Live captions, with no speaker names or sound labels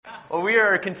Well, we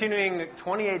are continuing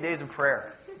 28 days of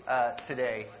prayer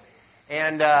today,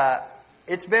 and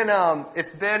it's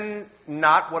been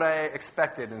not what I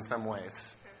expected in some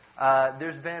ways.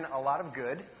 There's been a lot of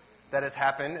good that has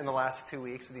happened in the last 2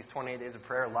 weeks of these 28 days of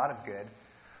prayer, a lot of good.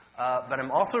 But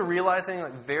I'm also realizing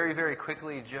very, very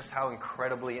quickly just how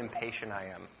incredibly impatient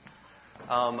I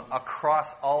am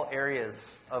across all areas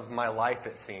of my life,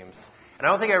 it seems. And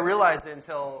I don't think I realized it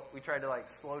until we tried to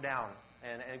slow down.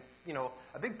 And you know,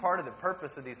 a big part of the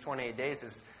purpose of these 28 days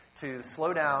is to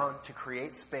slow down, to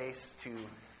create space,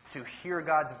 to hear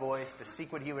God's voice, to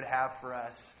seek what He would have for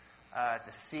us,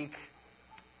 to seek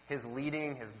His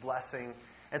leading, His blessing.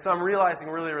 And so I'm realizing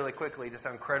really, really quickly just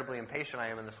how incredibly impatient I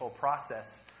am in this whole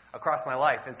process across my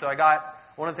life. And so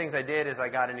one of the things I did is I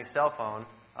got a new cell phone.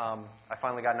 I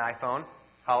finally got an iPhone.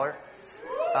 Holler.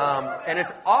 And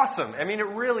it's awesome. I mean, it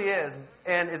really is.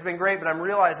 And it's been great, but I'm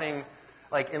realizing,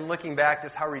 in looking back,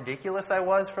 just how ridiculous I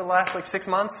was for the last, 6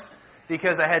 months.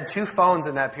 Because I had 2 phones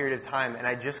in that period of time, and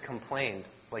I just complained,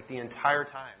 the entire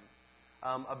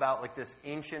time, about, this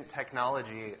ancient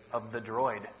technology of the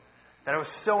Droid. That I was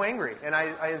so angry. And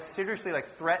I seriously,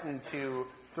 threatened to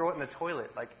throw it in the toilet,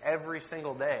 every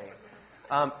single day.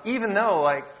 Even though,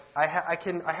 I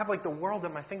have the world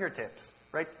at my fingertips,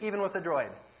 right? Even with the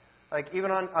Droid.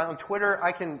 Even on Twitter,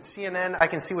 I can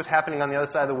see what's happening on the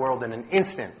other side of the world in an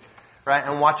instant, right?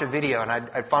 And watch a video, and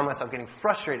I found myself getting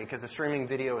frustrated because the streaming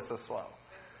video is so slow,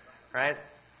 right?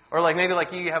 Or maybe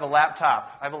you have a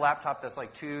laptop. I have a laptop that's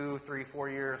 2, 3, 4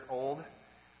 years old,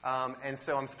 and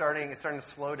so it's starting to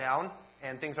slow down,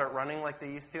 and things aren't running like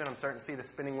they used to, and I'm starting to see the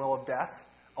spinning wheel of death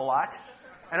a lot,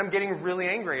 and I'm getting really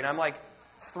angry, and I'm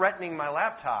threatening my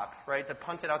laptop, right, to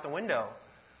punt it out the window.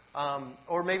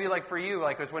 Or maybe for you,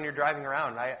 it's when you're driving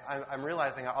around. I'm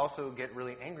realizing I also get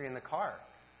really angry in the car.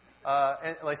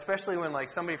 And especially when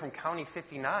somebody from County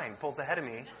 59 pulls ahead of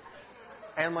me,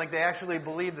 and they actually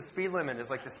believe the speed limit is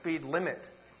the speed limit,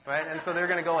 right? And so they're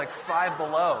going to go 5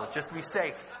 below just to be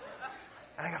safe.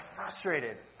 And I get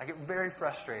frustrated. I get very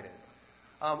frustrated.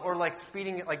 Or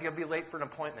speeding, you'll be late for an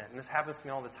appointment, and this happens to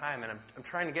me all the time, and I'm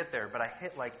trying to get there, but I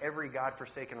hit every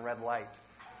godforsaken red light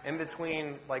in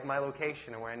between my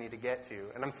location and where I need to get to.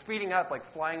 And I'm speeding up,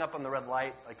 flying up on the red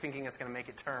light, thinking it's going to make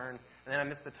it turn, and then I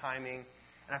miss the timing.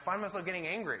 And I find myself getting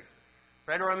angry,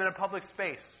 right? Or I'm in a public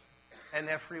space, and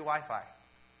they have free Wi-Fi,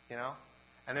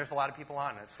 and there's a lot of people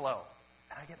on, and it's slow.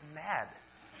 And I get mad.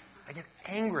 I get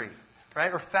angry,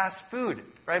 right? Or fast food,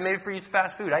 right? Maybe for you it's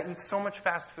fast food. I eat so much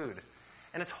fast food,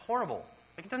 and it's horrible.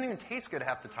 It doesn't even taste good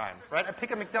half the time, right? I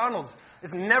pick up McDonald's.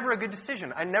 It's never a good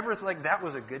decision. I never that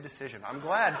was a good decision. I'm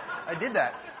glad I did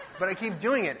that. But I keep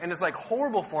doing it, and it's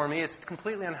horrible for me. It's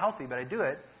completely unhealthy, but I do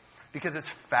it because it's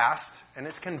fast, and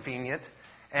it's convenient,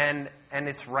 and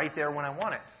it's right there when I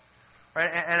want it, right?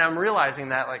 And I'm realizing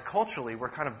that, culturally, we're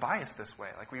kind of biased this way.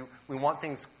 We want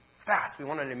things fast. We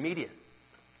want it immediate.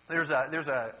 There's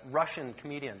a Russian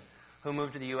comedian who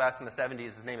moved to the U.S. in the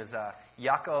 70s. His name is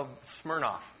Yakov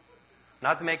Smirnoff.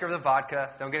 Not the maker of the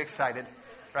vodka. Don't get excited,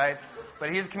 right?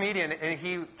 But he's a comedian, and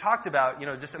he talked about,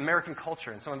 just American culture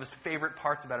and some of his favorite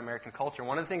parts about American culture.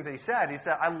 One of the things that he said,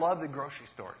 I love the grocery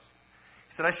stores.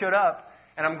 He said, I showed up,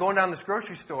 and I'm going down this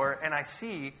grocery store, and I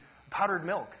see powdered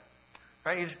milk,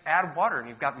 right? You just add water, and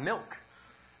you've got milk.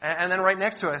 And then right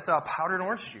next to it, I saw powdered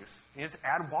orange juice. You just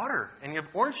add water, and you have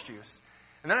orange juice.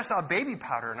 And then I saw baby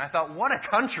powder, and I thought, what a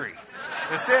country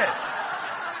this is.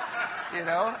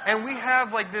 And we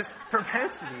have this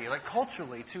propensity,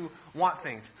 culturally, to want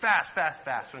things fast, fast,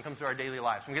 fast when it comes to our daily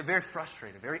lives. We get very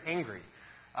frustrated, very angry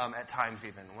at times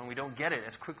even, when we don't get it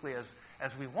as quickly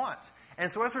as we want. And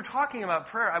so as we're talking about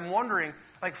prayer, I'm wondering,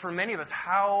 for many of us,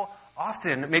 how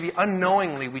often, maybe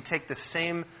unknowingly, we take the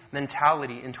same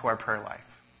mentality into our prayer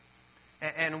life.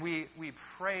 And we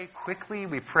pray quickly,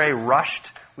 we pray rushed,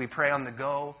 we pray on the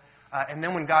go. And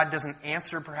then when God doesn't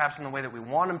answer, perhaps in the way that we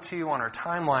want Him to on our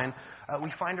timeline, we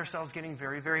find ourselves getting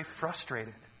very, very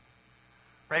frustrated.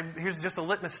 Right? Here's just a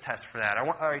litmus test for that.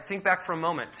 I think back for a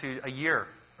moment to a year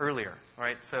earlier.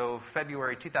 Right? So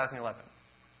February 2011.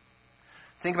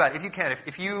 Think about it, if you can.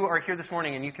 If you are here this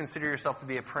morning and you consider yourself to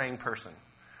be a praying person,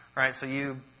 right? So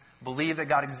you believe that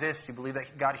God exists, you believe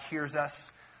that God hears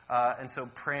us, and so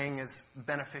praying is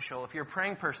beneficial. If you're a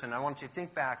praying person, I want you to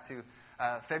think back to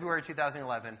February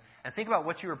 2011, and think about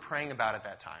what you were praying about at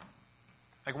that time.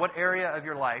 What area of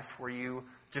your life were you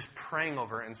just praying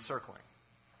over and circling?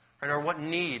 Right? Or what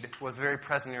need was very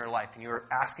present in your life, and you were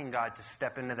asking God to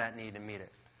step into that need and meet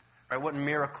it? Right? What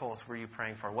miracles were you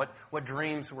praying for? What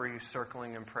dreams were you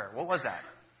circling in prayer? What was that?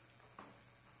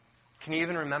 Can you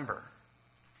even remember?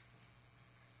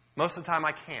 Most of the time,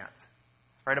 I can't.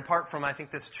 Right? Apart from, I think,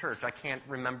 this church, I can't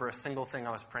remember a single thing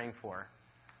I was praying for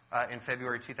in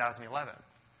February 2011.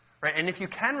 Right? And if you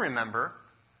can remember,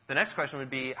 the next question would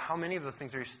be, how many of those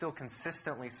things are you still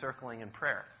consistently circling in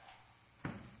prayer?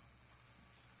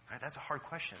 Right? That's a hard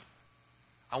question.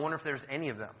 I wonder if there's any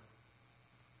of them.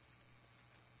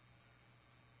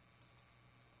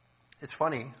 It's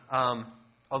funny.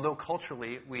 Although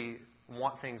culturally we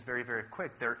want things very, very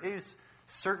quick, there is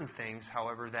certain things,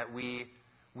 however, that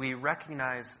we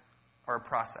recognize are a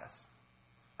process,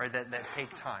 right? That take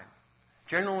time.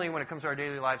 Generally, when it comes to our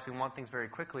daily lives, we want things very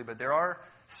quickly, but there are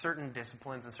certain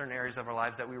disciplines and certain areas of our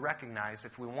lives that we recognize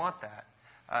if we want that,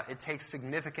 it takes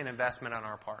significant investment on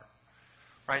our part,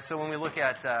 right? So when we look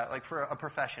at, like for a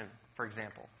profession, for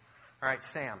example, all right,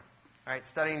 Sam, all right,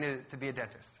 studying to be a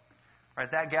dentist, right?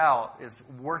 That gal is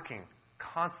working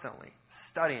constantly,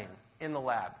 studying in the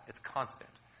lab. It's constant,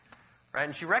 right?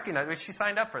 And she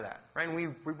signed up for that, right? And we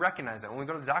recognize that when we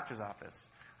go to the doctor's office.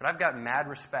 But I've got mad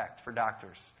respect for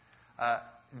doctors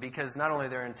because not only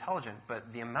they're intelligent,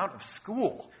 but the amount of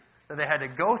school that they had to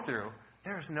go through,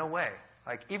 there's no way.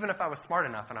 Like, even if I was smart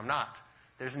enough, and I'm not,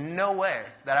 there's no way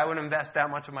that I would invest that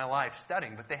much of my life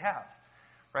studying, but they have,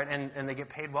 right? And they get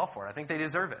paid well for it. I think they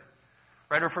deserve it,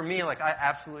 right? Or for me, like, I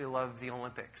absolutely love the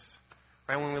Olympics,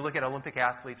 right? When we look at Olympic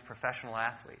athletes, professional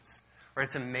athletes, right?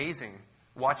 It's amazing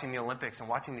watching the Olympics and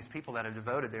watching these people that have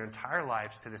devoted their entire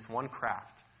lives to this one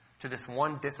craft, to this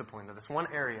one discipline, to this one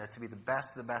area to be the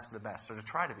best, the best, the best, or to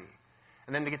try to be.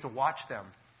 And then to get to watch them,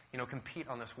 compete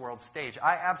on this world stage.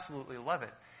 I absolutely love it.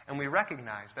 And we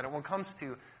recognize that when it comes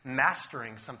to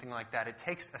mastering something like that, it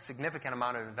takes a significant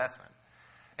amount of investment.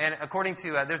 And according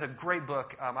to, there's a great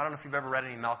book, I don't know if you've ever read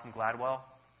any Malcolm Gladwell,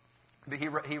 but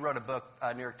he wrote a book,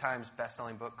 a New York Times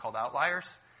best-selling book called Outliers.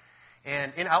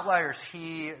 And in Outliers,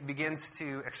 he begins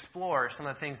to explore some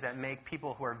of the things that make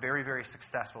people who are very, very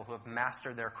successful, who have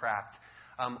mastered their craft,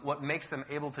 what makes them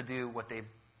able to do what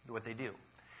they do.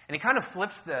 And he kind of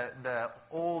flips the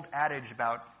old adage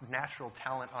about natural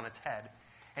talent on its head.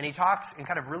 And he talks and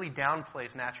kind of really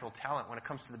downplays natural talent when it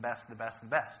comes to the best, the best, the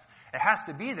best. It has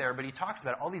to be there, but he talks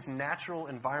about all these natural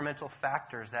environmental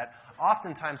factors that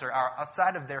oftentimes are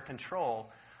outside of their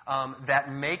control that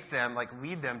make them,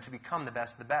 lead them to become the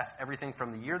best of the best. Everything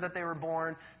from the year that they were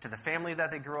born, to the family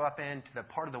that they grew up in, to the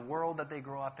part of the world that they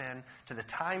grew up in, to the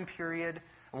time period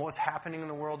and what was happening in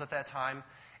the world at that time.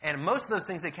 And most of those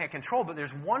things they can't control, but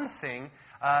there's one thing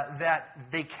that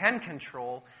they can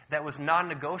control that was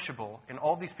non-negotiable in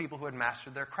all these people who had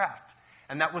mastered their craft.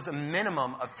 And that was a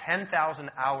minimum of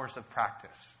 10,000 hours of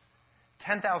practice.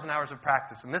 10,000 hours of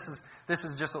practice. And this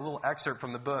is just a little excerpt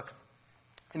from the book.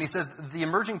 And he says, the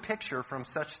emerging picture from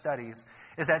such studies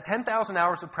is that 10,000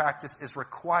 hours of practice is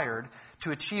required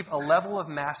to achieve a level of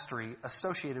mastery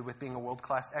associated with being a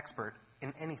world-class expert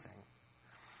in anything.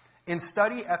 In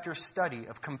study after study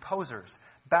of composers,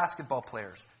 basketball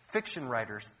players, fiction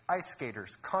writers, ice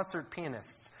skaters, concert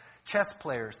pianists, chess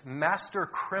players, master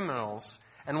criminals,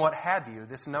 and what have you,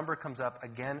 this number comes up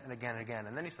again and again and again.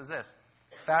 And then he says this,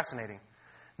 fascinating.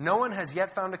 No one has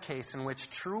yet found a case in which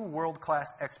true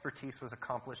world-class expertise was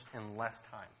accomplished in less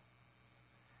time.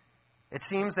 It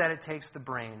seems that it takes the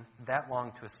brain that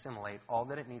long to assimilate all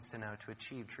that it needs to know to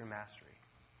achieve true mastery.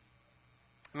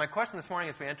 And my question this morning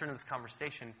as we enter into this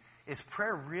conversation, is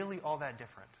prayer really all that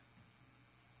different?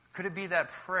 Could it be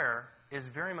that prayer is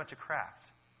very much a craft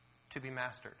to be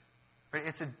mastered? Right?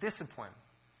 It's a discipline,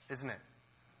 isn't it,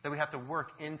 that we have to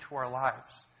work into our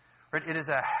lives. Right? It is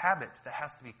a habit that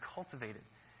has to be cultivated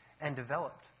and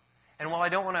developed. And while I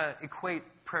don't want to equate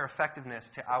prayer effectiveness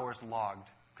to hours logged,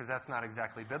 because that's not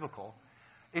exactly biblical,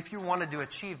 if you wanted to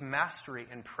achieve mastery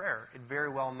in prayer, it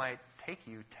very well might take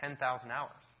you 10,000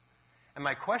 hours. And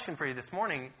my question for you this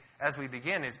morning as we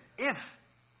begin is,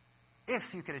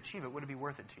 if you could achieve it, would it be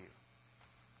worth it to you?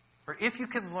 Or if you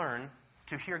could learn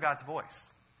to hear God's voice,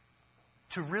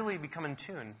 to really become in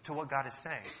tune to what God is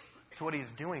saying, to what He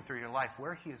is doing through your life,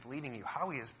 where He is leading you, how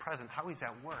He is present, how He's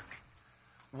at work,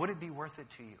 would it be worth it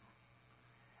to you?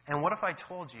 And what if I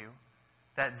told you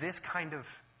that this kind of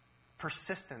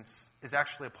persistence is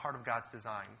actually a part of God's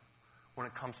design when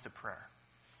it comes to prayer?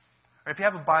 Or if you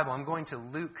have a Bible, I'm going to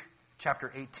Luke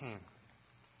chapter 18.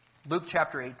 Luke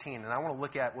chapter 18, and I want to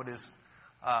look at what is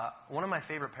one of my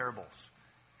favorite parables.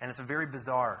 And it's a very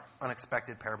bizarre,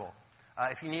 unexpected parable.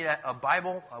 If you need a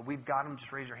Bible, we've got them.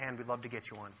 Just raise your hand. We'd love to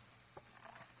get you one.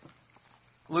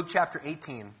 Luke chapter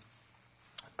 18,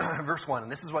 verse 1,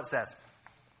 and this is what it says.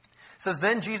 It says,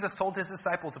 Then Jesus told His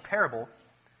disciples a parable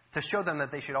to show them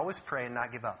that they should always pray and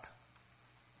not give up.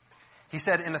 He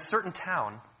said, In a certain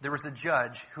town, there was a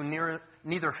judge who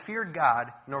neither feared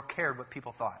God nor cared what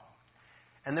people thought.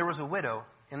 And there was a widow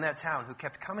in that town who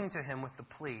kept coming to him with the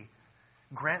plea,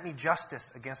 'Grant me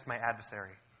justice against my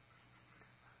adversary.'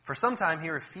 For some time he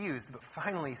refused, but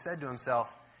finally he said to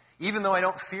himself, 'Even though I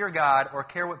don't fear God or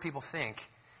care what people think,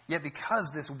 yet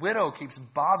because this widow keeps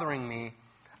bothering me,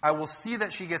 I will see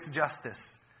that she gets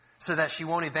justice, so that she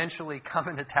won't eventually come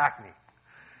and attack me.'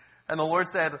 And the Lord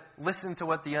said, 'Listen to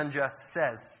what the unjust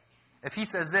says. If he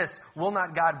says this, will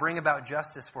not God bring about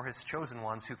justice for his chosen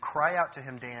ones who cry out to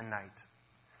him day and night?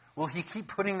 Will he keep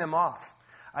putting them off?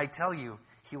 I tell you,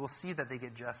 he will see that they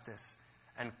get justice,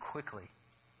 and quickly.'"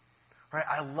 Right?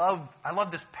 I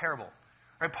love this parable.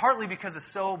 Right? Partly because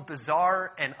it's so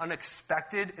bizarre and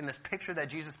unexpected in this picture that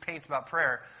Jesus paints about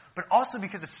prayer, but also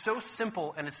because it's so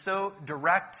simple and it's so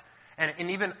direct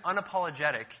and even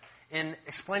unapologetic in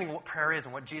explaining what prayer is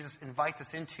and what Jesus invites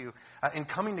us into in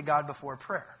coming to God before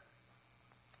prayer.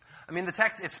 I mean, the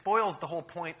text, it spoils the whole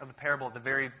point of the parable at the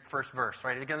very first verse,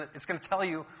 right? It's going to tell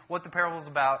you what the parable is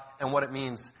about and what it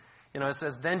means. It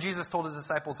says, "Then Jesus told his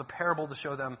disciples a parable to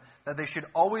show them that they should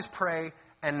always pray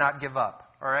and not give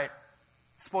up." All right?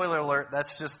 Spoiler alert,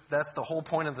 that's the whole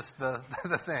point of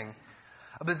the thing.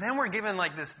 But then we're given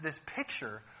like this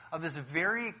picture of this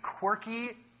very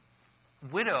quirky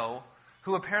widow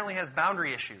who apparently has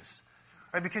boundary issues.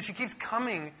 Right? Because she keeps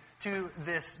coming to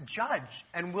this judge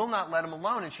and will not let him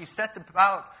alone. And she sets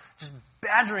about just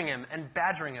badgering him and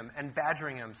badgering him and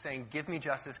badgering him, saying, "Give me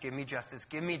justice, give me justice,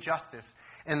 give me justice,"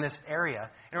 in this area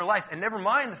in her life. And never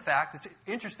mind the fact, it's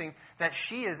interesting, that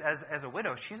she is, as a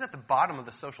widow, she's at the bottom of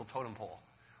the social totem pole.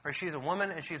 Right? She's a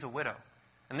woman and she's a widow.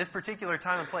 In this particular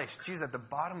time and place, she's at the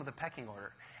bottom of the pecking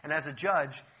order. And as a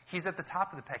judge, he's at the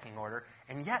top of the pecking order.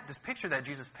 And yet, this picture that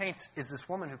Jesus paints is this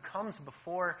woman who comes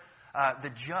before the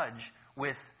judge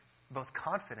with both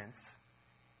confidence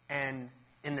and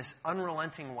in this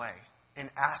unrelenting way in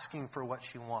asking for what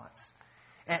she wants.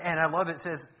 And I love it. It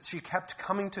says, she kept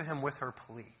coming to him with her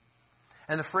plea.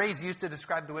 And the phrase used to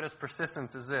describe the widow's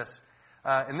persistence is this.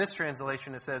 In this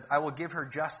translation, it says, "I will give her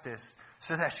justice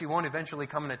so that she won't eventually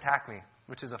come and attack me,"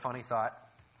 which is a funny thought,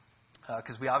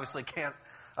 because we obviously can't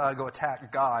go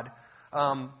attack God.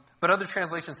 But other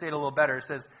translations say it a little better. It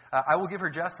says, "I will give her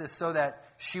justice so that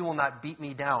she will not beat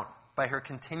me down by her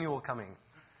continual coming.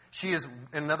 She is,"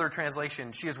 in another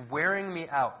translation, "she is wearing me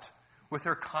out with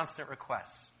her constant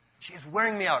requests." She is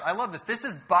wearing me out. I love this. This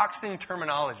is boxing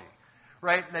terminology,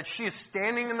 right? That she is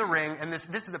standing in the ring, and this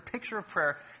is a picture of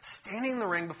prayer, standing in the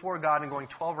ring before God and going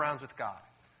 12 rounds with God.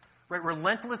 Right?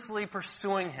 Relentlessly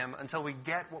pursuing him until we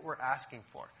get what we're asking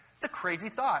for. It's a crazy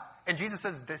thought. And Jesus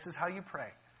says, this is how you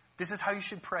pray. This is how you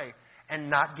should pray and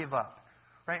not give up.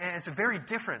 Right? And it's very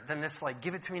different than this like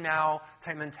give it to me now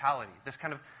type mentality. This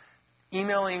kind of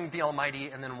emailing the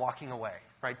Almighty and then walking away.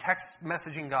 Right? Text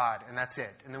messaging God and that's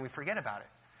it. And then we forget about it.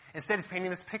 Instead, he's painting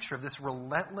this picture of this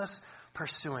relentless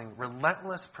pursuing.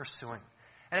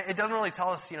 And it doesn't really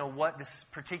tell us, what this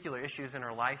particular issue is in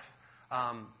her life.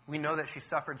 We know that she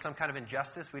suffered some kind of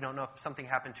injustice. We don't know if something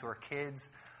happened to her kids.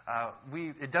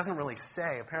 It doesn't really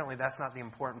say. Apparently, that's not the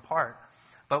important part.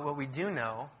 But what we do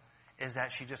know is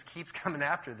that she just keeps coming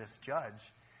after this judge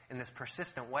in this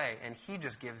persistent way. And he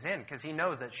just gives in because he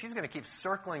knows that she's going to keep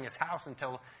circling his house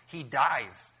until he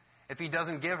dies if he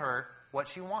doesn't give her what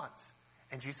she wants.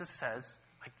 And Jesus says,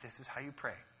 this is how you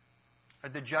pray.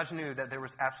 The judge knew that there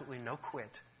was absolutely no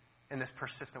quit in this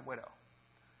persistent widow.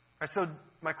 Right, so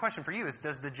my question for you is,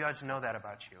 does the judge know that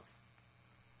about you?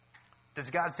 Does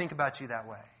God think about you that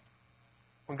way?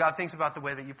 When God thinks about the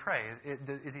way that you pray,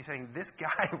 is he saying, this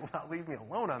guy will not leave me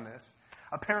alone on this?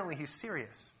 Apparently he's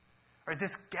serious. Right,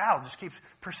 this gal just keeps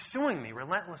pursuing me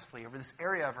relentlessly over this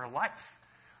area of her life.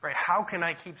 Right, how can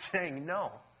I keep saying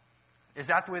no? Is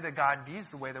that the way that God views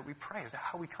the way that we pray? Is that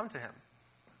how we come to him?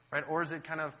 Right, or is it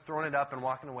kind of throwing it up and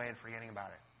walking away and forgetting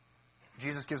about it?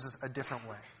 Jesus gives us a different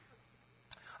way.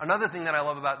 Another thing that I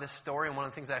love about this story, and one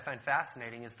of the things that I find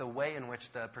fascinating, is the way in which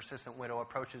the persistent widow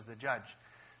approaches the judge.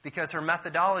 Because her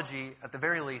methodology, at the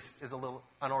very least, is a little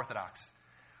unorthodox.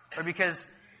 Or because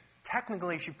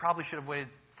technically she probably should have waited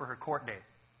for her court date.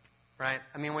 Right?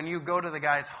 I mean, when you go to the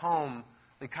guy's home,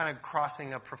 they're kind of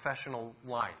crossing a professional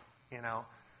line,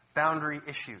 boundary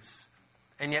issues.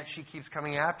 And yet she keeps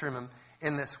coming after him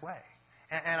in this way.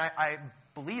 And I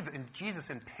believe in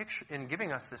Jesus in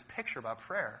giving us this picture about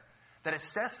prayer, that it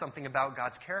says something about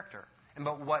God's character and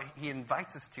about what he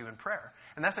invites us to in prayer.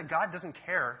 And that's that God doesn't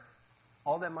care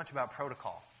all that much about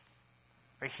protocol.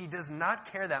 Right? He does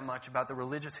not care that much about the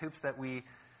religious hoops that we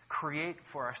create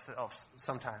for ourselves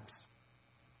sometimes.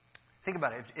 Think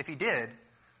about it. If he did,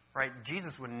 right,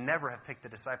 Jesus would never have picked the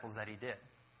disciples that he did.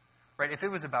 Right? If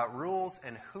it was about rules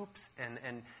and hoops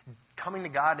and coming to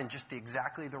God in just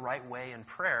exactly the right way in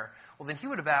prayer, well, then he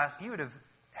would have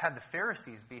had the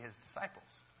Pharisees be his disciples.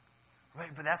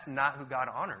 Right? But that's not who God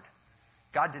honored.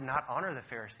 God did not honor the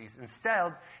Pharisees.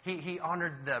 Instead, he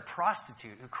honored the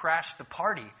prostitute who crashed the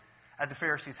party at the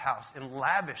Pharisees' house and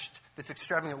lavished this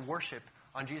extravagant worship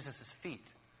on Jesus' feet.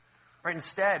 Right?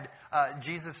 Instead,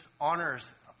 Jesus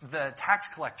honors the tax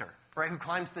collector, right, who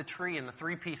climbs the tree in the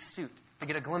three-piece suit to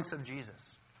get a glimpse of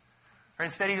Jesus. Right?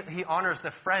 Instead, he honors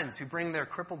the friends who bring their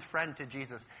crippled friend to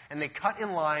Jesus, and they cut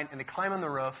in line, and they climb on the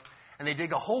roof, and they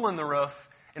dig a hole in the roof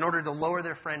in order to lower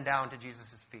their friend down to Jesus'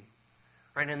 feet.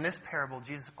 Right? In this parable,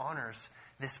 Jesus honors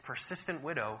this persistent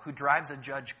widow who drives a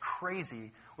judge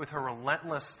crazy with her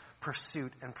relentless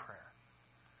pursuit and prayer.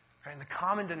 Right? And the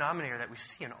common denominator that we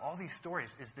see in all these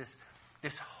stories is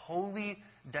this holy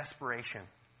desperation.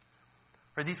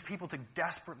 Where these people took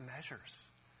desperate measures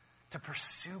to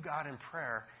pursue God in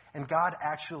prayer, and God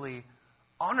actually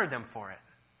honored them for it.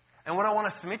 And what I want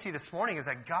to submit to you this morning is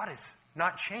that God has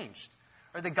not changed.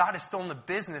 Or that God is still in the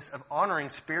business of honoring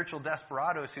spiritual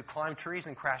desperados who climb trees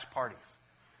and crash parties.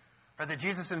 Or that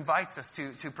Jesus invites us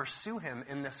to pursue him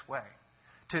in this way.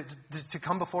 To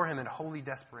come before him in holy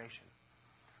desperation.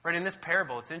 Right, in this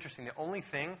parable, it's interesting. The only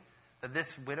thing that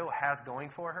this widow has going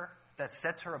for her that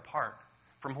sets her apart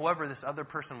from whoever this other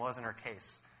person was in her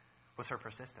case was her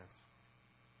persistence.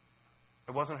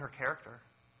 It wasn't her character.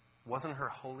 It wasn't her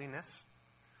holiness.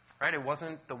 Right? It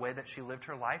wasn't the way that she lived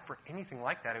her life or anything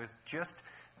like that. It was just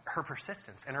her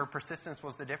persistence. And her persistence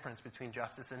was the difference between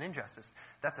justice and injustice.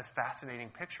 That's a fascinating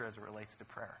picture as it relates to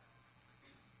prayer.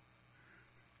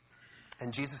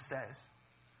 And Jesus says,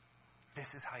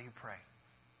 this is how you pray.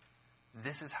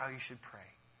 This is how you should pray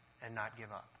and not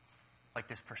give up. Like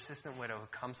this persistent widow who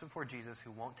comes before Jesus,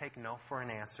 who won't take no for an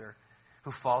answer,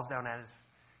 who falls down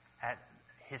at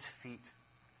his feet,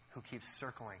 who keeps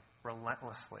circling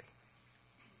relentlessly.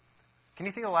 Can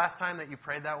you think of the last time that you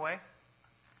prayed that way?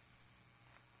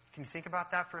 Can you think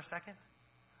about that for a second?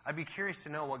 I'd be curious to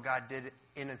know what God did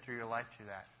in and through your life through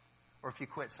that. Or if you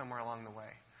quit somewhere along the way.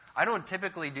 I don't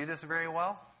typically do this very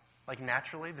well, like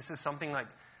naturally. This is something like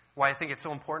why I think it's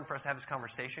so important for us to have this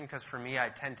conversation, because for me, I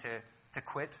tend to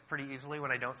quit pretty easily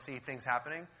when I don't see things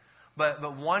happening.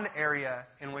 But one area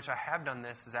in which I have done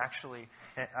this is actually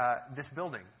this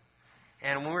building.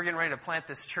 And when we were getting ready to plant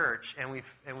this church, and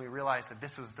we realized that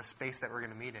this was the space that we're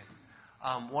going to meet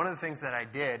in, one of the things that I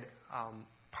did,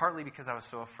 partly because I was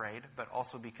so afraid, but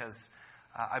also because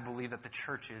I believe that the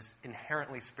church is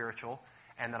inherently spiritual,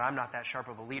 and that I'm not that sharp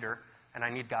of a leader, and I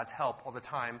need God's help all the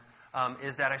time,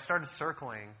 is that I started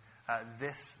circling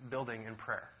this building in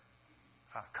prayer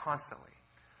constantly.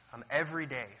 Every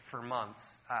day for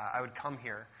months, I would come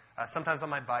here, sometimes on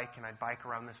my bike, and I'd bike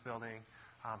around this building.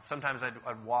 Sometimes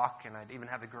I'd walk, and I'd even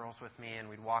have the girls with me, and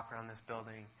we'd walk around this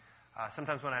building.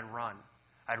 Sometimes when I'd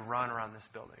run around this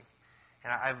building.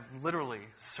 And I've literally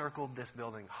circled this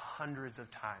building hundreds of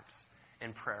times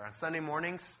in prayer. On Sunday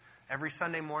mornings, every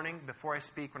Sunday morning, before I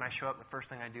speak, when I show up, the first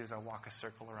thing I do is I walk a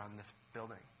circle around this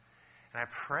building. And I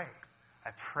pray. I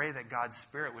pray that God's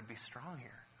Spirit would be strong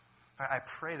here. I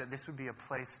pray that this would be a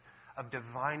place of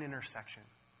divine intersection,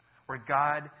 where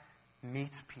God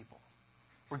meets people,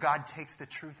 where God takes the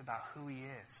truth about who he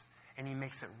is, and he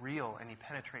makes it real, and he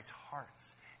penetrates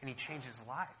hearts, and he changes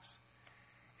lives.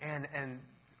 And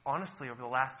honestly, over the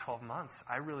last 12 months,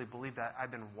 I really believe that I've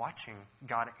been watching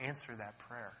God answer that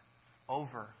prayer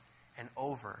over and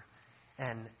over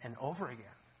and over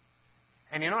again.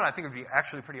 And you know what I think would be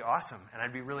actually pretty awesome, and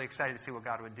I'd be really excited to see what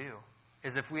God would do,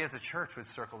 is if we as a church would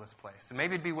circle this place. And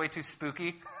maybe it'd be way too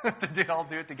spooky to all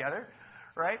do it together,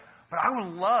 right? But I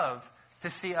would love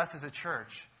to see us as a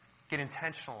church get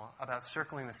intentional about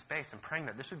circling the space and praying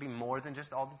that this would be more than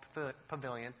just all the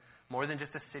pavilion, more than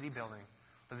just a city building,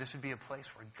 but this would be a place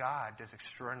where God does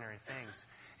extraordinary things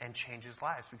and changes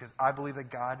lives. Because I believe that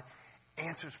God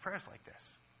answers prayers like this.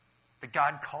 That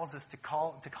God calls us to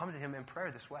come to him in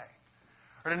prayer this way.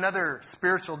 Or another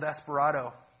spiritual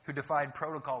desperado who defied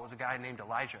protocol was a guy named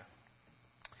Elijah.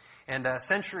 And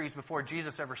centuries before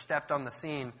Jesus ever stepped on the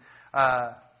scene,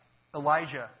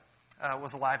 Elijah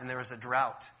was alive, and there was a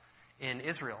drought in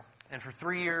Israel. And for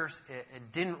 3 years,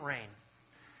 it didn't rain.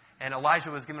 And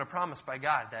Elijah was given a promise by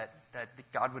God that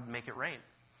God would make it rain.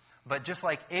 But just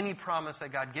like any promise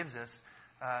that God gives us,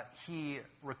 he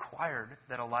required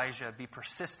that Elijah be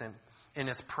persistent in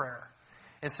his prayer.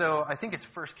 And so I think it's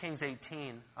 1 Kings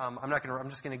 18. I'm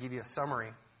just going to give you a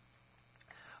summary.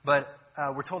 But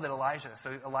we're told that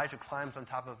Elijah climbs on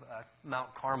top of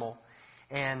Mount Carmel,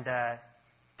 and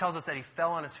tells us that he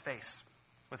fell on his face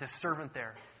with his servant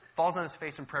there. Falls on his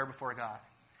face in prayer before God.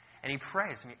 And he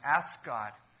prays and he asks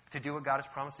God to do what God has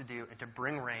promised to do and to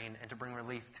bring rain and to bring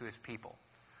relief to his people.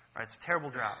 Right? It's a terrible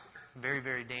drought. Very,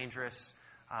 very dangerous.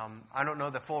 I don't know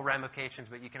the full ramifications,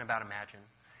 but you can about imagine.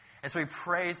 And so he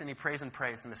prays and he prays and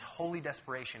prays in this holy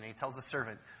desperation. And he tells the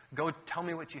servant, go tell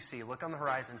me what you see. Look on the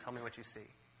horizon, tell me what you see.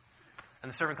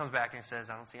 And the servant comes back and he says,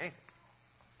 I don't see anything.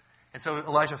 And so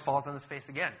Elijah falls on his face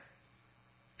again.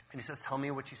 And he says, tell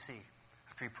me what you see,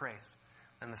 after he prays.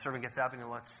 And the servant gets up and he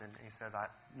looks and he says,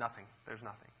 nothing. There's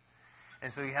nothing.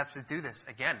 And so he has to do this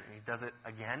again. And he does it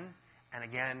again and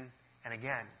again and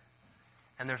again.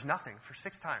 And there's nothing for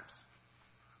 6 times.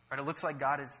 Right? It looks like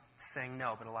God is saying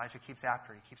no, but Elijah keeps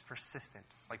after. He keeps persistent,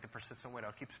 like the persistent widow,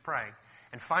 keeps praying.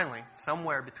 And finally,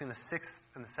 somewhere between the 6th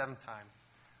and the 7th time,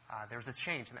 there was a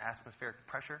change in the atmospheric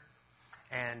pressure.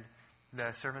 And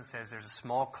the servant says there's a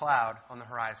small cloud on the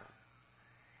horizon.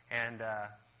 And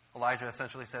Elijah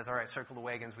essentially says, all right, circle the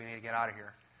wagons, we need to get out of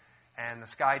here. And the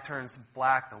sky turns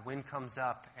black, the wind comes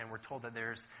up, and we're told that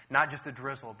there's not just a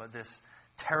drizzle, but this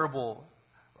terrible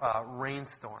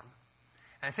rainstorm.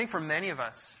 And I think for many of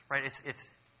us, right,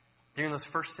 it's during those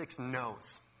first 6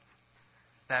 no's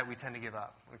that we tend to give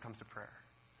up when it comes to prayer.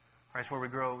 Right? It's where we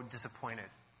grow disappointed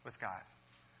with God.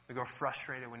 We grow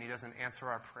frustrated when he doesn't answer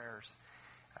our prayers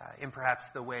in perhaps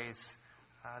the ways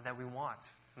that we want,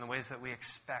 in the ways that we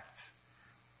expect.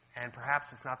 And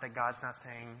perhaps it's not that God's not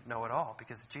saying no at all,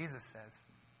 because Jesus says,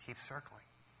 keep circling.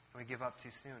 And we give up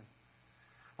too soon.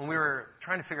 When we were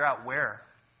trying to figure out where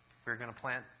we were going to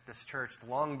plant this church,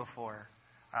 long before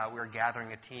we were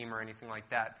gathering a team or anything like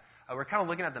that, we were kind of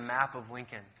looking at the map of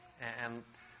Lincoln and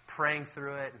praying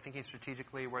through it and thinking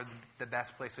strategically where the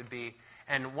best place would be.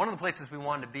 And one of the places we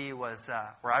wanted to be was,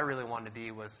 where I really wanted to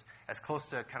be, was as close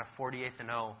to kind of 48th and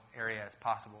O area as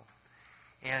possible.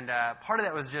 And part of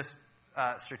that was just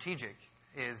strategic.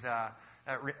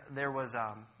 There was,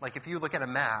 like if you look at a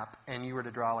map and you were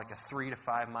to draw like a 3 to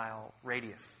 5 mile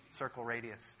radius, circle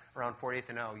radius around 48th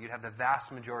and O, you'd have the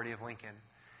vast majority of Lincoln.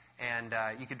 And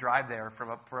you could drive there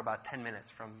for about 10 minutes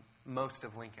from most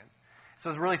of Lincoln. So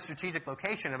it was a really strategic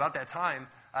location. About that time,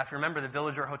 if you remember the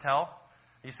Villager Hotel,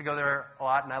 I used to go there a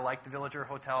lot, and I liked the Villager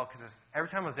Hotel because every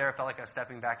time I was there, I felt like I was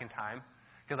stepping back in time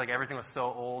because like everything was so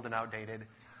old and outdated.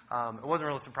 It wasn't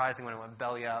really surprising when it went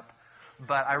belly up,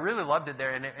 but I really loved it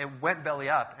there, and it went belly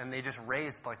up, and they just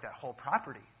raised like that whole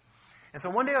property. And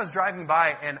so one day I was driving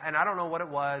by, and I don't know what it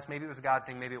was. Maybe it was a God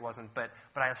thing, maybe it wasn't, but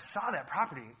I saw that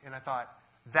property, and I thought,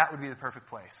 that would be the perfect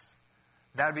place.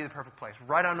 That would be the perfect place.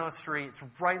 Right on O Street. It's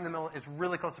right in the middle. It's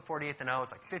really close to 48th and O.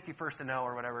 It's like 51st and O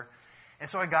or whatever. And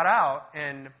so I got out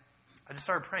and I just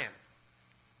started praying.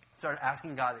 Started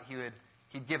asking God that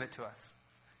He'd give it to us.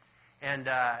 And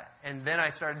then I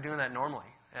started doing that normally.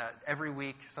 Every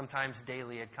week, sometimes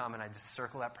daily, I'd come and I'd just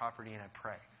circle that property and I'd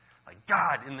pray. Like,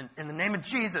 God, in the name of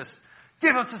Jesus,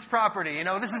 give us this property. You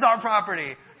know, this is our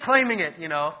property. Claiming it, you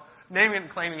know. Naming it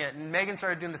and claiming it. And Megan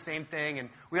started doing the same thing, and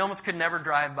we almost could never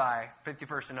drive by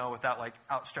 51st and O without like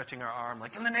outstretching our arm,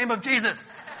 like, in the name of Jesus,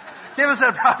 give us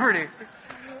that property.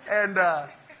 And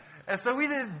so we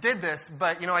did this,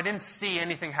 but you know, I didn't see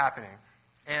anything happening.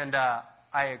 And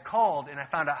I called and I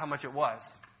found out how much it was.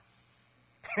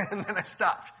 And then I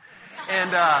stopped.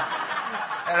 And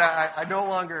I no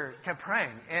longer kept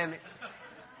praying. And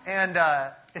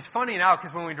it's funny now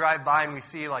because when we drive by and we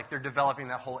see like they're developing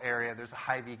that whole area, there's a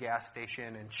Hy-Vee gas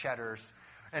station and Cheddar's.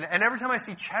 And every time I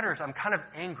see Cheddar's, I'm kind of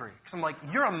angry because I'm like,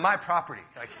 you're on my property.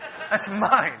 Like, that's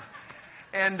mine.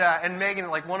 And Megan,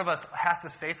 like one of us has to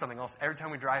say something else every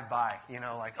time we drive by, you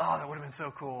know, like, oh, that would have been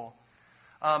so cool.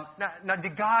 Now,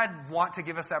 did God want to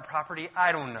give us that property?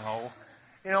 I don't know.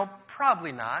 You know,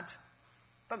 probably not.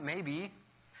 But maybe.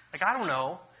 Like, I don't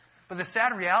know. But the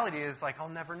sad reality is, like, I'll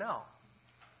never know.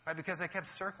 Right? Because I kept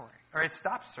circling. Or it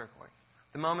stopped circling.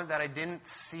 The moment that I didn't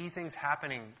see things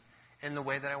happening in the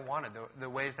way that I wanted. The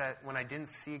ways that when I didn't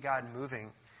see God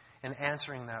moving and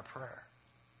answering that prayer.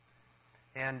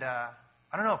 And I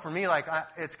don't know. For me, like,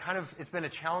 it's been a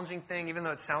challenging thing, even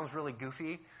though it sounds really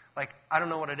goofy. Like, I don't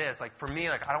know what it is. Like, for me,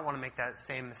 like, I don't want to make that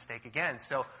same mistake again.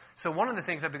 So one of the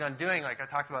things I've begun doing, like I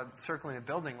talked about circling the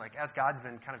building, like as God's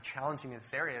been kind of challenging me in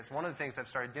this area, one of the things I've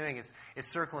started doing is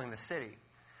circling the city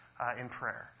in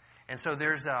prayer. And so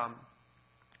there's, I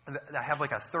have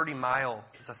like a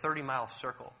 30-mile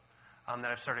circle that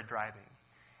I've started driving.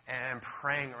 And I'm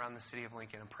praying around the city of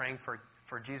Lincoln. I'm praying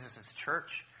for Jesus'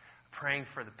 church, praying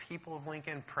for the people of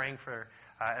Lincoln, praying for,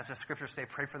 as the scriptures say,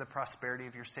 pray for the prosperity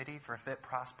of your city. For if it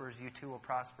prospers, you too will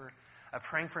prosper.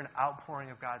 Praying for an outpouring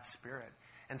of God's Spirit.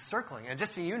 And circling. And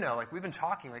just so you know, like we've been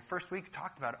talking, like first week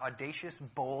talked about audacious,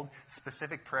 bold,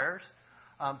 specific prayers.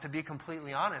 To be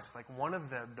completely honest, like one of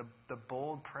the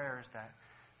bold prayers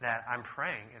that I'm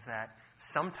praying is that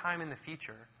sometime in the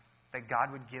future that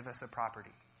God would give us a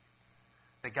property.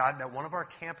 That one of our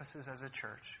campuses as a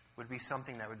church would be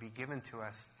something that would be given to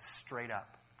us straight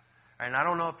up. And I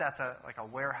don't know if that's like a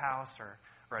warehouse or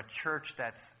a church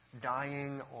that's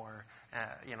dying or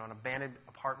an abandoned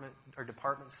apartment or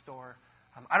department store.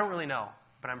 I don't really know.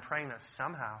 But I'm praying that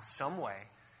somehow, some way,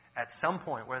 at some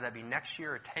point, whether that be next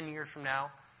year or 10 years from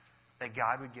now, that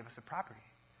God would give us a property.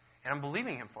 And I'm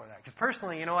believing Him for that. Because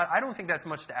personally, you know what? I don't think that's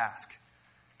much to ask.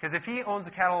 Because if He owns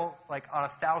the cattle like on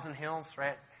 1,000 hills,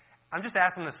 right? I'm just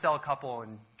asking Him to sell a couple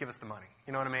and give us the money.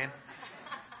 You know what I mean?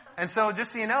 And so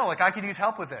just so you know, like I could use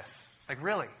help with this. Like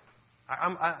really.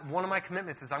 One of my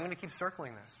commitments is I'm going to keep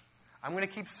circling this. I'm going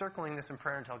to keep circling this in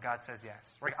prayer until God says yes.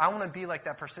 Right? I want to be like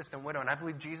that persistent widow, and I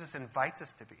believe Jesus invites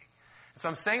us to be. So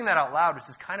I'm saying that out loud, which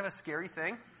is kind of a scary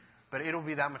thing, but it'll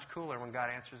be that much cooler when God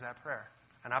answers that prayer.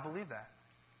 And I believe that.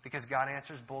 Because God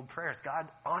answers bold prayers. God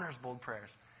honors bold prayers.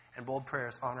 And bold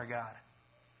prayers honor God.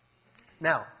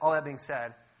 Now, all that being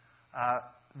said,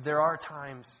 there are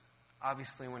times,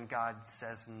 obviously, when God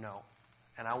says no.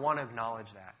 And I want to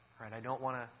acknowledge that. Right? I don't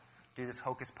want to do this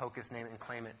hocus pocus, name it and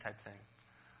claim it type thing.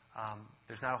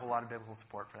 There's not a whole lot of biblical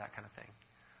support for that kind of thing.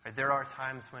 Right? There are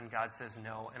times when God says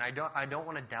no, and I don't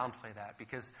want to downplay that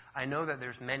because I know that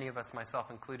there's many of us, myself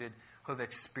included, who have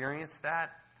experienced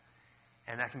that,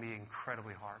 and that can be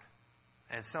incredibly hard.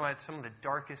 And some of the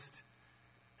darkest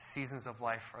seasons of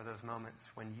life are those moments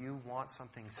when you want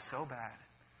something so bad,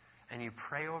 and you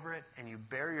pray over it, and you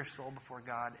bare your soul before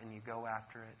God, and you go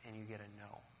after it, and you get a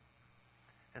no.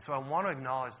 And so I want to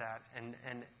acknowledge that,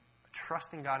 and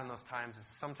trusting God in those times is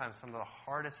sometimes some of the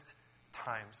hardest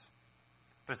times.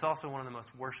 But it's also one of the most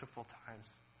worshipful times.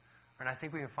 And I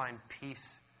think we can find peace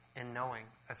in knowing,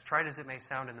 as trite as it may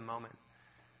sound in the moment,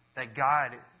 that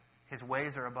God, His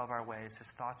ways are above our ways, His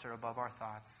thoughts are above our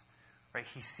thoughts. Right?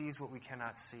 He sees what we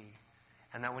cannot see.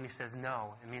 And that when He says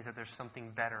no, it means that there's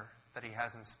something better that He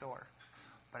has in store.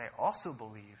 But I also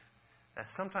believe that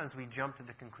sometimes we jump to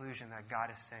the conclusion that God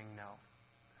is saying no,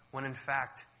 when in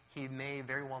fact He may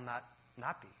very well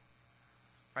not be.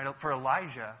 Right? For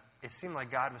Elijah, it seemed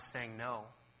like God was saying no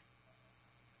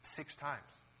 6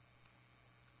 times.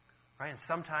 Right? And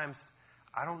sometimes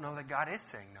I don't know that God is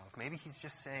saying no. Maybe He's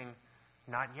just saying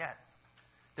not yet.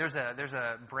 There's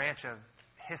a branch of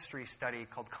history study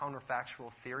called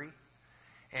counterfactual theory.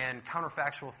 And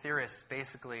counterfactual theorists,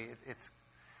 basically,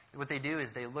 what they do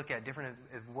is they look at different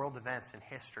world events in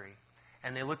history,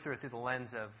 and they look through the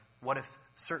lens of what if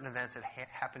certain events had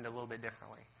happened a little bit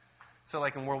differently. So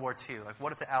like in World War II, like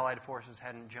what if the Allied forces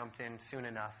hadn't jumped in soon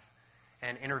enough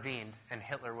and intervened and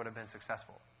Hitler would have been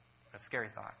successful? That's a scary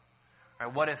thought.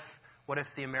 Right? What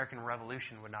if the American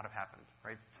Revolution would not have happened?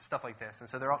 Right? Stuff like this. And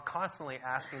so they're all constantly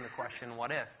asking the question,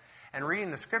 what if? And reading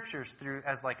the scriptures through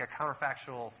as like a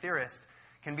counterfactual theorist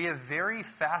can be a very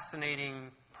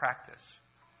fascinating practice.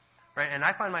 Right? And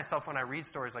I find myself when I read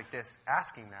stories like this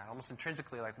asking that, almost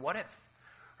intrinsically, like, what if?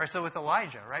 Right? So with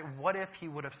Elijah, right? What if he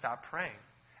would have stopped praying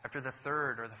after the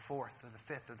 3rd or the 4th or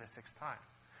the 5th or the 6th time?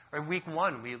 Right? Week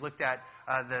 1, we looked at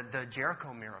the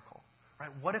Jericho miracle. Right?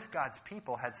 What if God's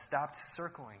people had stopped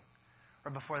circling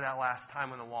right before that last time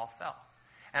when the wall fell?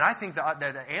 And I think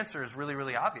the answer is really,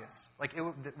 really obvious. Like,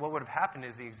 what would have happened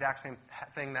is the exact same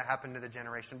thing that happened to the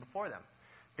generation before them.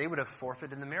 They would have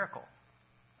forfeited the miracle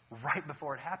right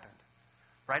before it happened.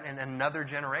 Right? And another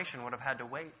generation would have had to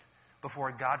wait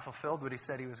before God fulfilled what He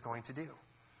said He was going to do.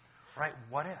 Right?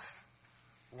 What if?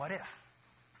 What if?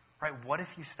 Right? What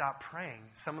if you stop praying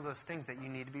some of those things that you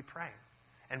need to be praying?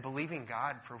 And believing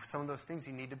God for some of those things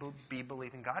you need to be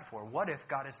believing God for. What if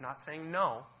God is not saying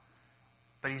no,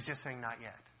 but He's just saying not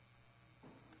yet?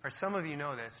 Or some of you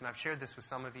know this, and I've shared this with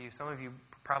some of you. Some of you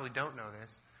probably don't know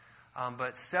this.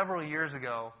 But several years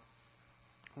ago,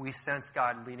 we sensed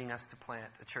God leading us to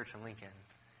plant a church in Lincoln.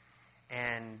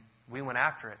 And we went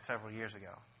after it several years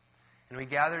ago. And we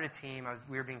gathered a team.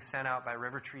 We were being sent out by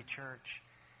River Tree Church.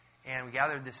 And we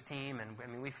gathered this team,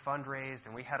 and we fundraised,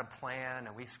 and we had a plan,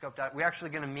 and we scoped out. We're actually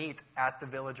going to meet at the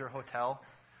Villager Hotel,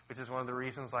 which is one of the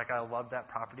reasons, like, I love that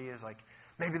property, is like,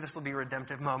 maybe this will be a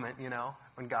redemptive moment, you know,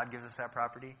 when God gives us that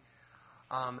property.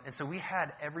 And so we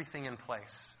had everything in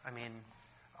place. I mean,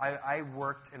 I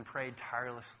worked and prayed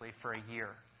tirelessly for a year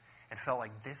and felt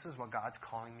like this is what God's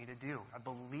calling me to do. I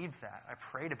believed that. I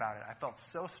prayed about it. I felt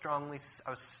so strongly.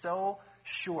 I was so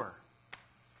sure.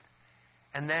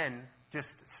 And then,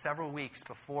 just several weeks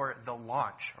before the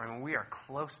launch, I mean, we are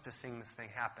close to seeing this thing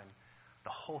happen, the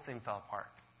whole thing fell apart.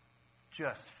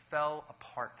 Just fell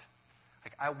apart.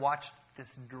 Like, I watched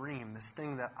this dream, this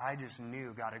thing that I just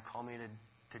knew God had called me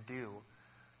to do,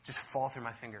 just fall through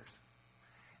my fingers.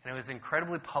 And it was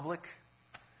incredibly public,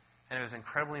 and it was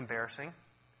incredibly embarrassing.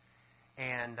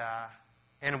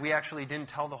 And we actually didn't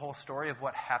tell the whole story of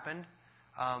what happened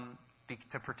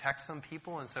to protect some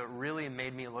people, and so it really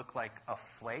made me look like a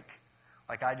flake.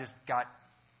 Like I just got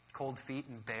cold feet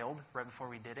and bailed right before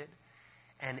we did it.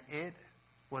 And it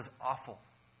was awful.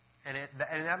 And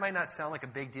that might not sound like a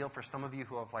big deal for some of you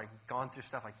who have like gone through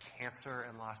stuff like cancer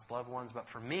and lost loved ones, but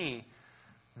for me,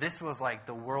 this was like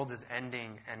the world is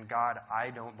ending and God,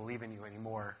 I don't believe in you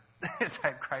anymore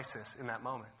type crisis in that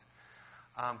moment.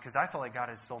 Because I felt like God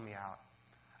had sold me out.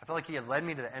 I felt like He had led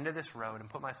me to the end of this road and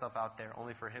put myself out there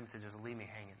only for Him to just leave me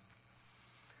hanging.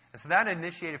 And so that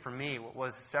initiated for me what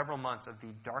was several months of the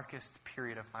darkest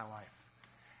period of my life.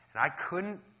 And I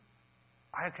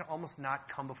could almost not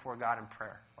come before God in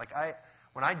prayer.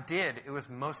 When I did, it was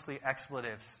mostly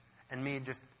expletives and me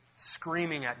just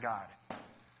screaming at God.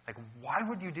 Like, why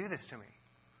would you do this to me?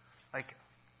 Like,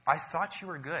 I thought you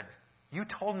were good. You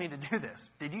told me to do this.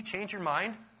 Did you change your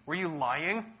mind? Were you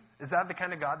lying? Is that the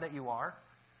kind of God that you are?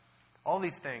 All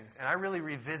these things. And I really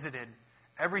revisited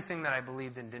everything that I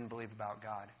believed and didn't believe about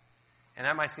God. And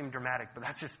that might seem dramatic, but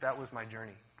that was my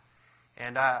journey.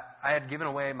 And I had given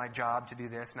away my job to do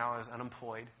this. Now I was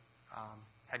unemployed,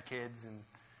 had kids. And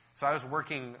so I was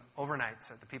working overnights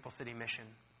at the People City Mission,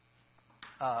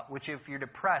 which if you're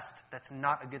depressed, that's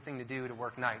not a good thing to do, to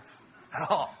work nights at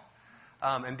all,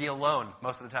 and be alone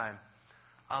most of the time.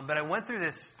 But I went through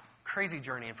this crazy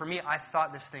journey. And for me, I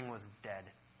thought this thing was dead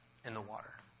in the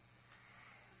water.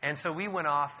 And so we went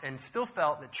off and still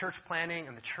felt that church planting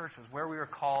and the church was where we were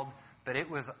called, but it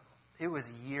was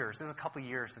years. It was a couple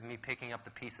years of me picking up the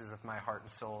pieces of my heart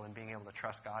and soul and being able to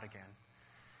trust God again.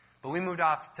 But we moved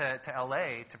off to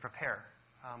LA to prepare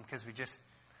because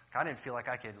I didn't feel like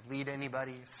I could lead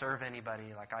anybody, serve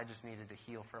anybody. Like I just needed to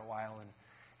heal for a while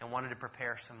and wanted to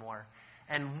prepare some more.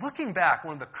 And looking back,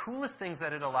 one of the coolest things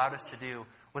that it allowed us to do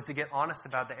was to get honest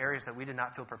about the areas that we did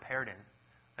not feel prepared in.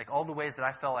 Like all the ways that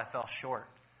I fell short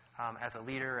as a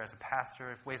leader, as a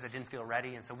pastor, ways I didn't feel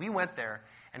ready. And so we went there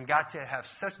and got to have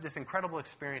this incredible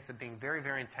experience of being very,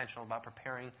 very intentional about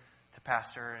preparing to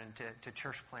pastor and to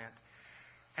church plant.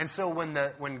 And so when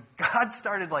God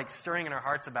started like stirring in our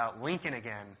hearts about Lincoln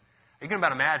again, you can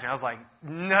about imagine, I was like,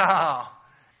 no,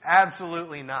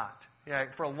 absolutely not.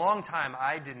 For a long time,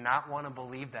 I did not want to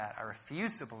believe that. I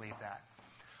refused to believe that.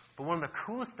 But one of the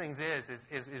coolest things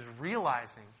is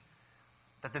realizing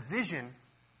that the vision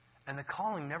and the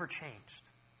calling never changed.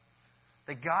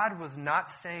 That God was not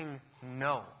saying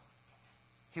no.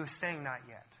 He was saying not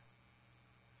yet.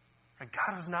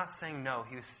 God was not saying no.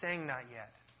 He was saying not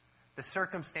yet. The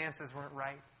circumstances weren't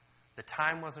right. The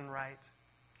time wasn't right.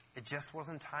 It just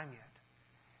wasn't time yet.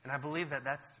 And I believe that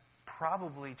that's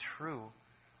probably true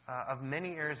of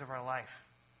many areas of our life,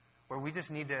 where we just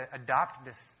need to adopt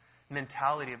this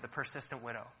mentality of the persistent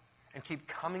widow and keep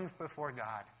coming before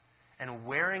God and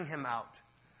wearing Him out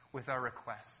with our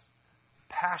requests,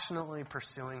 passionately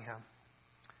pursuing Him.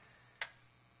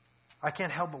 I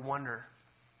can't help but wonder,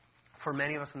 for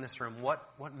many of us in this room,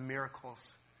 what miracles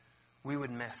we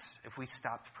would miss if we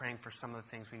stopped praying for some of the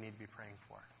things we need to be praying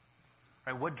for.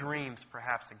 Right? What dreams,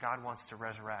 perhaps, that God wants to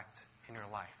resurrect in your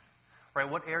life. Right?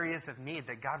 What areas of need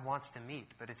that God wants to meet,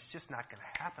 but it's just not going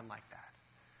to happen like that.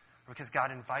 Because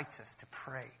God invites us to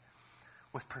pray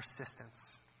with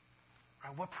persistence.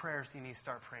 Right? What prayers do you need to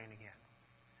start praying again?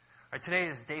 Right, today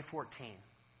is day 14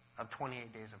 of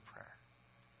 28 days of prayer.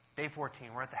 Day 14,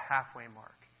 we're at the halfway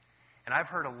mark. And I've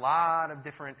heard a lot of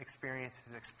different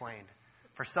experiences explained.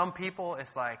 For some people,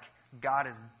 it's like God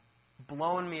is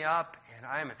blowing me up and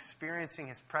I am experiencing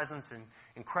His presence in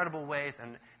incredible ways.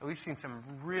 And we've seen some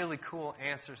really cool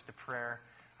answers to prayer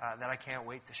that I can't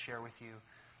wait to share with you.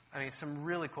 I mean, some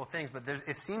really cool things, but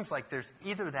it seems like there's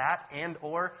either that and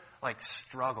or like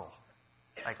struggle.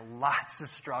 Like lots of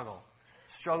struggle.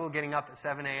 Struggle getting up at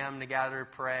 7 a.m. to gather,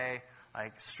 pray,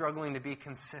 like struggling to be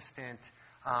consistent,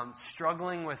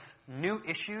 struggling with new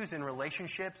issues in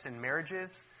relationships and marriages.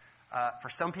 For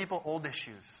some people, old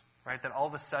issues, right, that all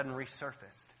of a sudden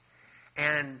resurfaced.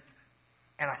 And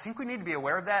I think we need to be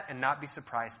aware of that and not be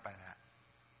surprised by that.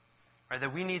 Right,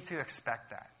 that we need to expect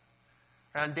that.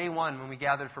 On day one, when we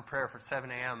gathered for prayer for 7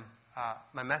 a.m.,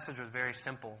 my message was very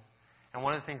simple. And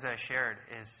one of the things that I shared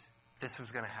is this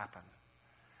was going to happen.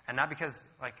 And not because,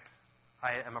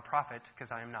 I am a prophet,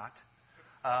 because I am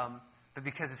not, but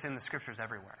because it's in the Scriptures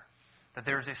everywhere. That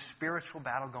there's a spiritual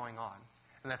battle going on,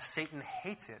 and that Satan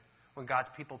hates it when God's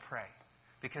people pray,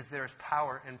 because there is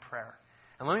power in prayer.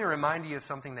 And let me remind you of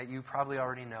something that you probably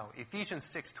already know. Ephesians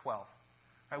 6:12.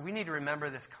 Right, we need to remember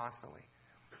this constantly.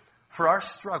 For our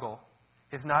struggle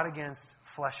is not against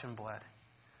flesh and blood,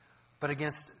 but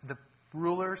against the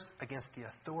rulers, against the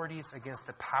authorities, against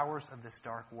the powers of this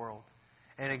dark world,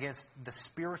 and against the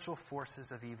spiritual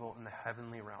forces of evil in the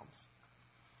heavenly realms.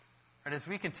 And as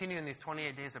we continue in these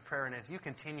 28 days of prayer, and as you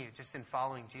continue just in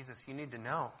following Jesus, you need to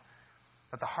know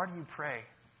that the harder you pray,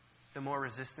 the more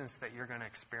resistance that you're going to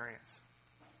experience.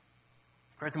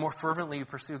 Right? The more fervently you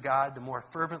pursue God, the more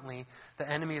fervently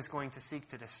the enemy is going to seek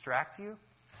to distract you,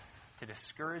 to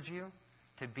discourage you,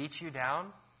 to beat you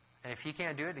down. And if he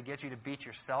can't do it, to get you to beat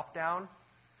yourself down,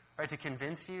 right? To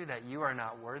convince you that you are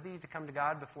not worthy to come to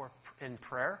God before in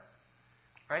prayer,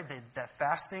 right? That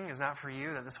fasting is not for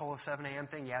you, that this whole 7 a.m.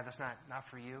 thing, that's not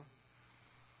for you.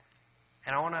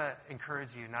 And I want to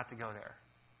encourage you not to go there,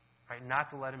 right? Not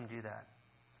to let him do that.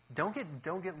 Don't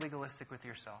get legalistic with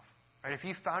yourself, right? If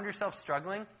you found yourself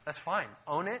struggling, that's fine.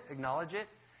 Own it, acknowledge it,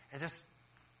 and just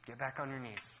get back on your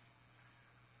knees,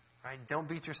 right? Don't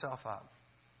beat yourself up.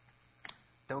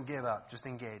 Don't give up. Just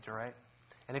engage, all right?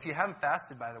 And if you haven't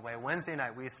fasted, by the way, Wednesday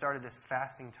night we started this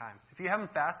fasting time. If you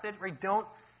haven't fasted, right, don't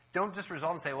just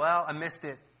resolve and say, well, I missed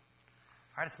it.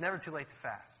 All right, it's never too late to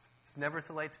fast. It's never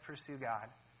too late to pursue God.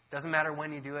 It doesn't matter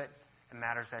when you do it. It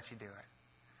matters that you do it.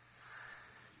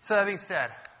 So that being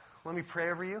said, let me pray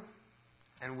over you,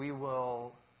 and we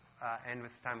will end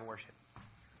with the time of worship.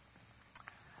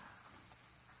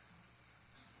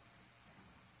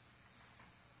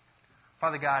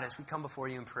 Father God, as we come before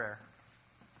you in prayer,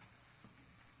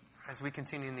 as we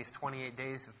continue in these 28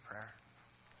 days of prayer,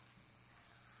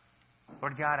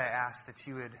 Lord God, I ask that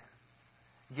you would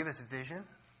give us vision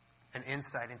and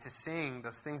insight into seeing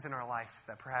those things in our life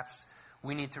that perhaps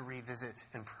we need to revisit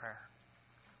in prayer.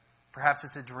 Perhaps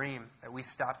it's a dream that we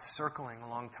stopped circling a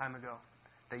long time ago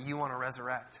that you want to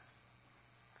resurrect.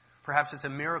 Perhaps it's a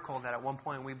miracle that at one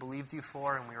point we believed you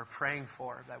for and we were praying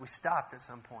for, that we stopped at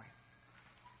some point.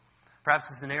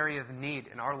 Perhaps it's an area of need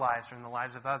in our lives or in the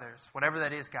lives of others. Whatever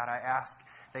that is, God, I ask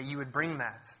that you would bring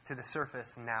that to the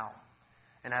surface now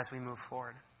and as we move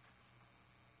forward.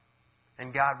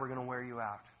 And God, we're going to wear you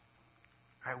out.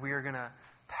 Right? We are going to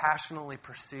passionately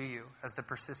pursue you as the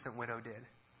persistent widow did.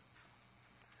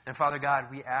 And Father God,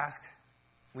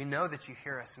 we know that you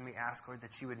hear us, and we ask, Lord,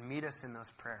 that you would meet us in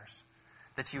those prayers,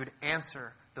 that you would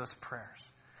answer those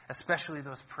prayers, especially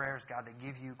those prayers, God, that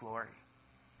give you glory.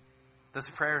 Those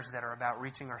prayers that are about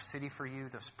reaching our city for you,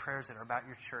 those prayers that are about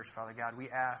your church, Father God, we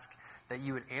ask that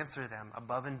you would answer them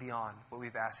above and beyond what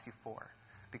we've asked you for,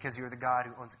 because you're the God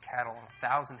who owns cattle on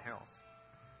 1,000 hills.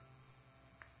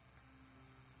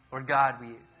 Lord God,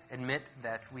 we admit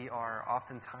that we are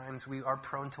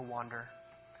prone to wander.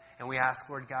 And we ask,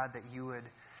 Lord God, that you would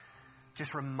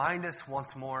just remind us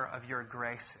once more of your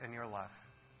grace and your love.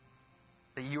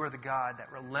 That you are the God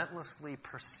that relentlessly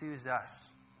pursues us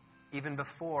even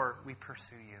before we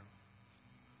pursue you.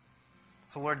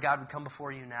 So, Lord God, we come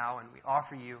before you now and we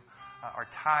offer you our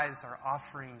tithes, our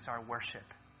offerings, our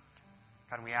worship.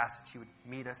 God, we ask that you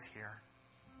would meet us here.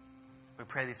 We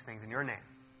pray these things in your name.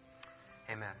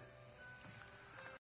 Amen.